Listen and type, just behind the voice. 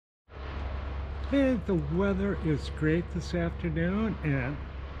Hey, the weather is great this afternoon, and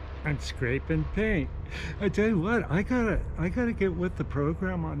I'm scraping paint. I tell you what, I gotta get with the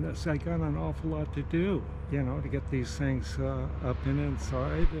program on this. I got an awful lot to do, to get these things up and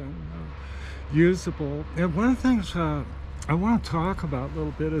inside and usable. And one of the things I want to talk about a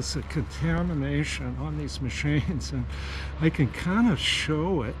little bit is the contamination on these machines, and I can kind of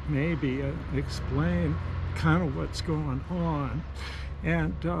show it, maybe explain kind of what's going on.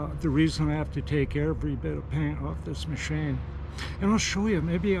 And the reason I have to take every bit of paint off this machine. And I'll show you,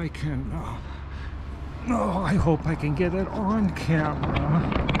 maybe I can, I hope I can get it on camera.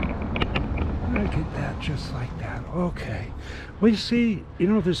 I get that just like that. Okay. Well, you see,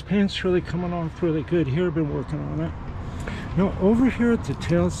 this paint's really coming off really good here. I've been working on it. Now, over here at the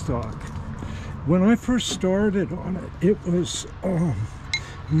tailstock, when I first started on it, it was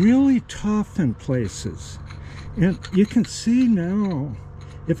really tough in places. And you can see now,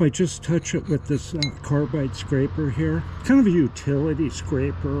 if I just touch it with this carbide scraper here, kind of a utility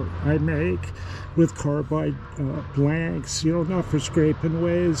scraper I make with carbide blanks, not for scraping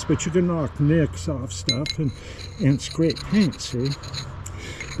waves, but you can knock nicks off stuff and scrape paint, see?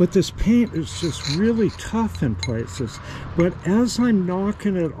 But this paint is just really tough in places. But as I'm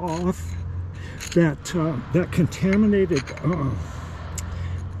knocking it off, that contaminated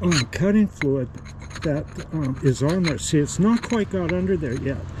cutting fluid that is on there. See, it's not quite got under there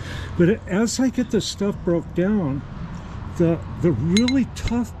yet, but as I get this stuff broke down, the really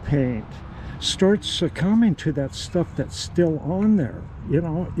tough paint starts succumbing to that stuff that's still on there.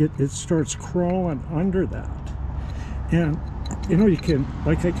 It starts crawling under that, and I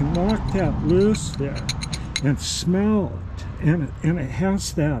can knock that loose there and smell it, and it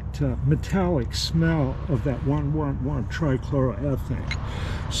has that metallic smell of that 1,1,1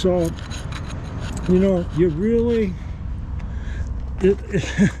 trichloroethane. So you really,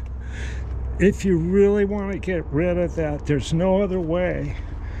 if you really want to get rid of that, there's no other way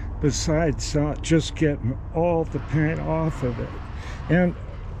besides just getting all the paint off of it. And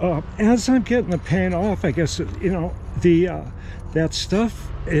as I'm getting the paint off, I guess, that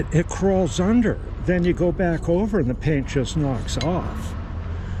stuff, it crawls under. Then you go back over and the paint just knocks off.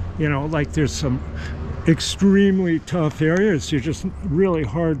 Like there's some extremely tough areas, you're just really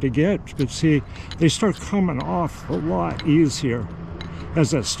hard to get, but see, they start coming off a lot easier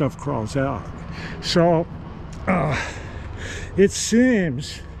as that stuff crawls out. So it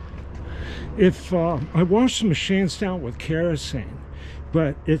seems if I wash the machines down with kerosene,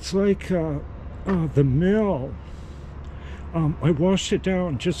 but it's like the mill, I washed it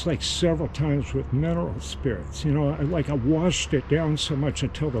down just like several times with mineral spirits. I washed it down so much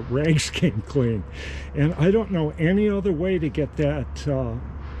until the rags came clean. And I don't know any other way to get that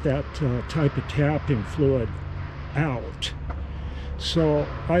type of tapping fluid out. So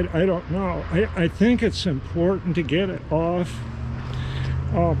I don't know. I think it's important to get it off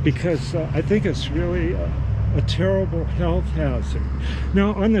because I think it's really a terrible health hazard.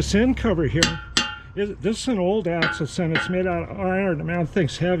 Now on this end cover here, this is an old axis and it's made out of iron. The man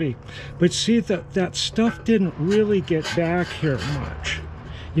thinks heavy, but see that stuff didn't really get back here much.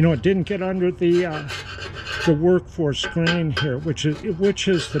 It didn't get under the workforce screen here, which is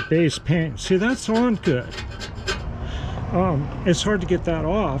the base paint. See, that's on good. It's hard to get that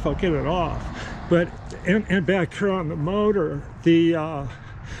off. I'll get it off, but and back here on the motor,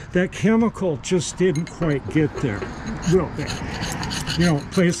 that chemical just didn't quite get there real bad.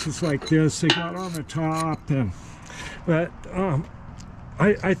 Places like this, they got on the top, but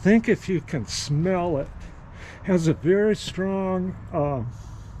I think if you can smell it, has a very strong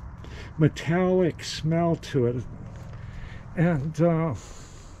metallic smell to it, and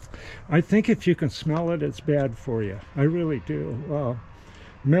I think if you can smell it, it's bad for you. I really do.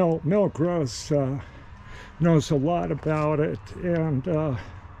 Mel Gross knows a lot about it, and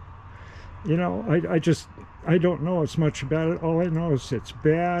I don't know as much about it. All I know is it's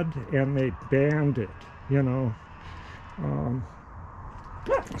bad, and they banned it,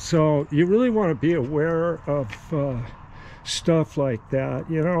 So you really want to be aware of stuff like that.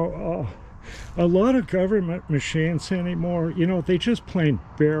 A lot of government machines anymore, they just plain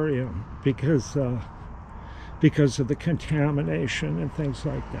bury them because of the contamination and things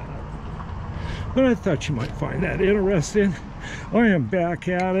like that. But I thought you might find that interesting. I am back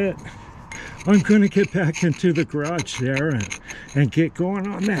at it. I'm going to get back into the garage there and get going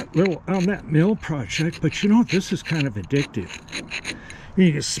on that mill project. But this is kind of addictive.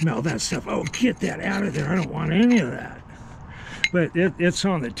 You can smell that stuff. Oh, get that out of there. I don't want any of that. But it's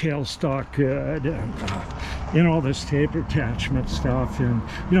on the tailstock good, and all this tape attachment stuff, and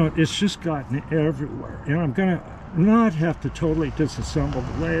it's just gotten everywhere. And I'm gonna not have to totally disassemble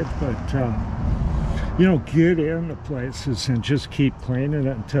the lathe, but you know, get into places and just keep cleaning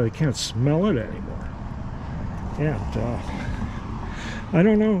it until you can't smell it anymore. And I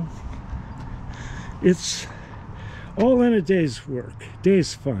don't know, it's all in a day's work.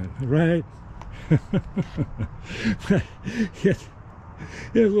 Day's fun, right? It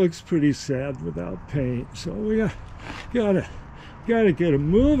looks pretty sad without paint, so we gotta get it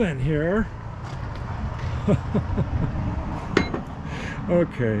moving here.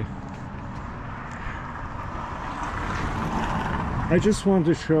 Okay. I just wanted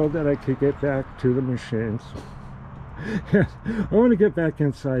to show that I could get back to the machines. I want to get back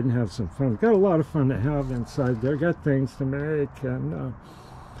inside and have some fun. Got a lot of fun to have inside there. Got things to make and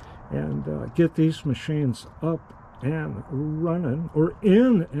get these machines up and running, or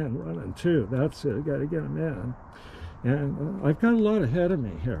in and running too. That's it. Got to get them in. And I've got a lot ahead of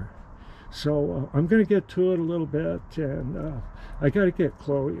me here. So I'm going to get to it a little bit, and I got to get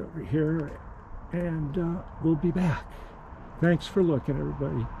Chloe over here, and we'll be back. Thanks for looking,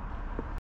 everybody.